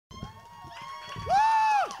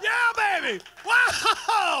baby.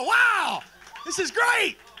 Wow, wow. This is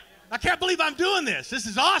great. I can't believe I'm doing this. This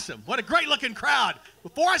is awesome. What a great looking crowd.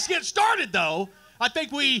 Before I get started though, I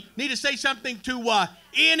think we need to say something to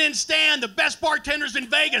Ian and Stan, the best bartenders in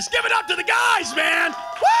Vegas. Give it up to the guys, man.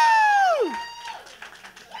 Woo!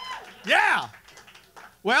 Yeah.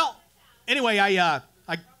 Well, anyway, I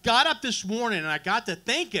got up this morning and I got to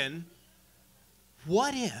thinking,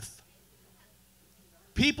 what if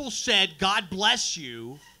people said, God bless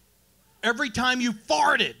you, every time you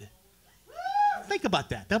farted? Think about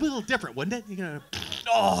that. That'd be a little different, wouldn't it? You're gonna,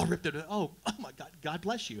 oh, ripped it. Oh my God, God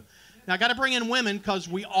bless you. Now, I got to bring in women because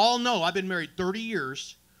we all know, I've been married 30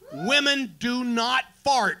 years, women do not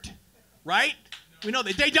fart, right? We know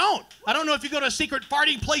that they don't. I don't know if you go to a secret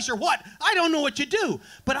farting place or what. I don't know what you do.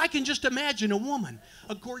 But I can just imagine a woman,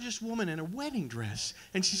 a gorgeous woman in a wedding dress,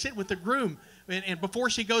 and she's sitting with the groom, and before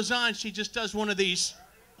she goes on, she just does one of these,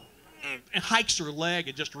 and hikes her leg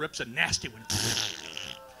and just rips a nasty one.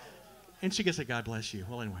 And she gets a God bless you.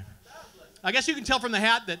 Well, anyway. I guess you can tell from the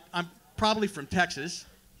hat that I'm probably from Texas.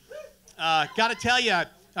 Got to tell you,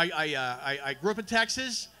 I grew up in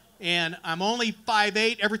Texas, and I'm only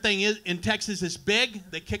 5'8". Everything in Texas is big.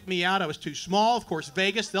 They kicked me out. I was too small. Of course,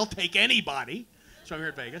 Vegas, they'll take anybody. So I'm here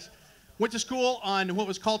at Vegas. Went to school on what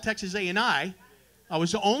was called Texas A&I. I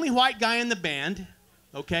was the only white guy in the band,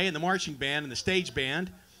 okay, in the marching band and the stage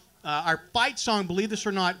band. Our fight song, believe this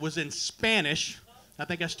or not, was in Spanish. I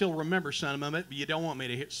think I still remember some of it, but you don't want me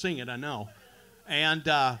to sing it, I know. And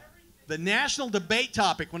the national debate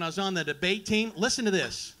topic when I was on the debate team, listen to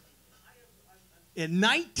this. In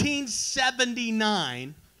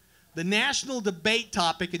 1979, the national debate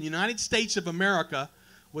topic in the United States of America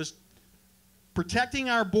was protecting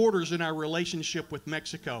our borders and our relationship with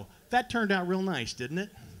Mexico. That turned out real nice, didn't it?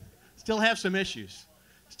 Still have some issues.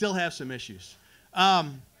 Still have some issues.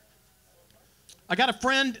 I got a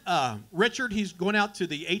friend, Richard. He's going out to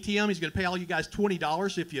the ATM. He's going to pay all you guys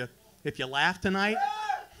 $20 if you laugh tonight.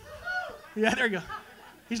 Yeah, there you go.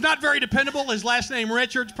 He's not very dependable. His last name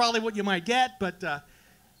Richard's probably what you might get. But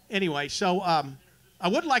anyway, so I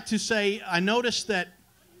would like to say I noticed that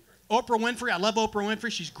Oprah Winfrey, I love Oprah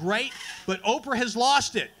Winfrey. She's great. But Oprah has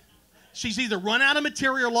lost it. She's either run out of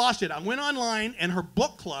material or lost it. I went online and her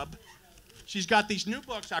book club, she's got these new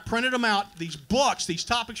books. I printed them out. These books, these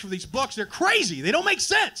topics for these books, they're crazy. They don't make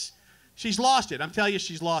sense. She's lost it. I'm telling you,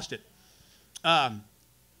 she's lost it.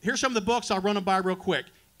 Here's some of the books. I'll run them by real quick.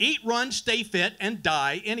 Eat, Run, Stay Fit, and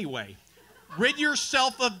Die Anyway. Rid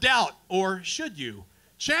yourself of doubt, or should you?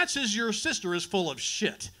 Chances your sister is full of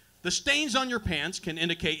shit. The stains on your pants can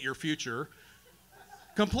indicate your future.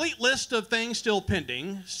 Complete list of things still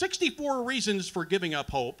pending. 64 reasons for giving up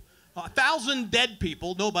hope. 1,000 dead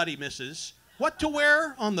people nobody misses. What to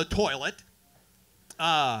wear on the toilet.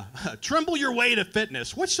 Tremble your way to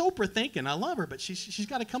fitness. What's Oprah thinking? I love her, but she's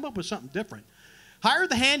got to come up with something different. Hire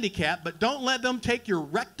the handicap, but don't let them take your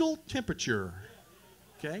rectal temperature.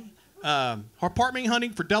 Okay? Apartment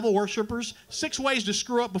hunting for devil worshippers. 6 ways to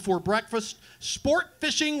screw up before breakfast. Sport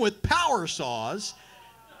fishing with power saws.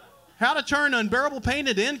 How to turn unbearable pain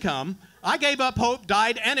into income. I gave up hope,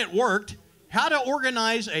 died, and it worked. How to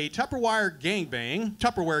organize a Tupperware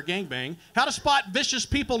gangbang. How to spot vicious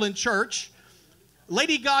people in church.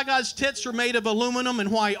 Lady Gaga's tits are made of aluminum,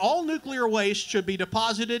 and why all nuclear waste should be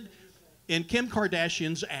deposited in Kim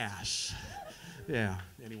Kardashian's ass. Yeah,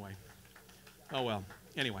 anyway. Oh, well.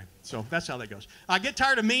 Anyway, so that's how that goes. I get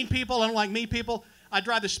tired of mean people. I don't like mean people. I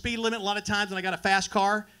drive the speed limit a lot of times, and I got a fast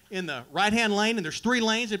car in the right-hand lane, and there's 3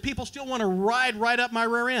 lanes, and people still want to ride right up my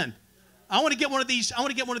rear end. I want to get one of these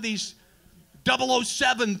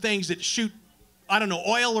 007 things that shoot, I don't know,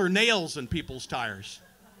 oil or nails in people's tires.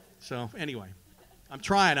 So, anyway, I'm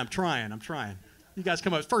trying. You guys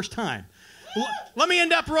come up, first time. Let me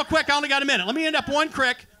end up real quick. I only got a minute. Let me end up one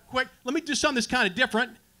quick. Let me do something that's kind of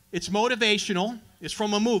different. It's motivational. It's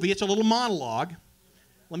from a movie. It's a little monologue.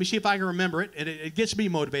 Let me see if I can remember it. It gets me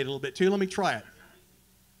motivated a little bit, too. Let me try it.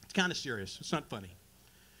 It's kind of serious. It's not funny.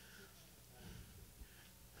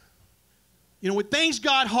 You know, when things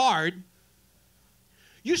got hard,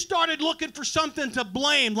 you started looking for something to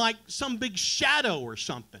blame, like some big shadow or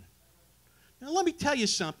something. Now, let me tell you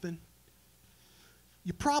something.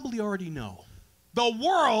 You probably already know. The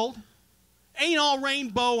world ain't all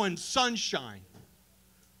rainbow and sunshine.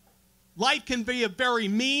 Life can be a very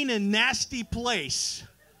mean and nasty place.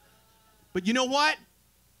 But you know what?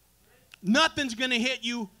 Nothing's going to hit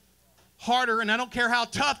you harder, and I don't care how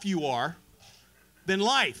tough you are, than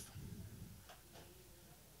life.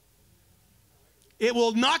 It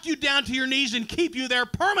will knock you down to your knees and keep you there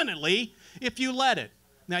permanently if you let it.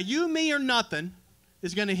 Now, you, me, or nothing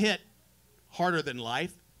is going to hit harder than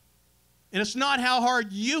life. And it's not how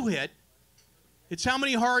hard you hit. It's how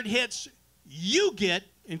many hard hits you get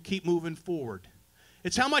and keep moving forward.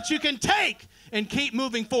 It's how much you can take and keep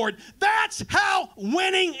moving forward. That's how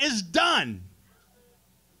winning is done.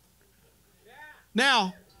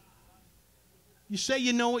 Now, you say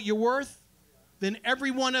you know what you're worth? Then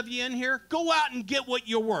every one of you in here, go out and get what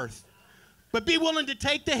you're worth. But be willing to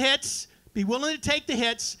take the hits. Be willing to take the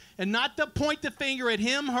hits and not to point the finger at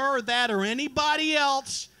him, her, or that, or anybody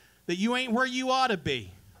else that you ain't where you ought to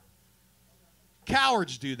be.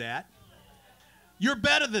 Cowards do that. You're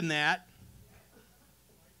better than that.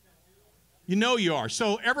 You know you are.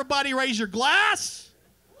 So everybody raise your glass.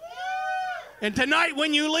 And tonight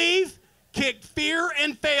when you leave, kick fear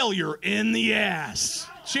and failure in the ass.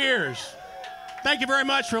 Cheers. Thank you very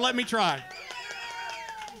much for letting me try.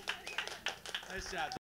 Nice job.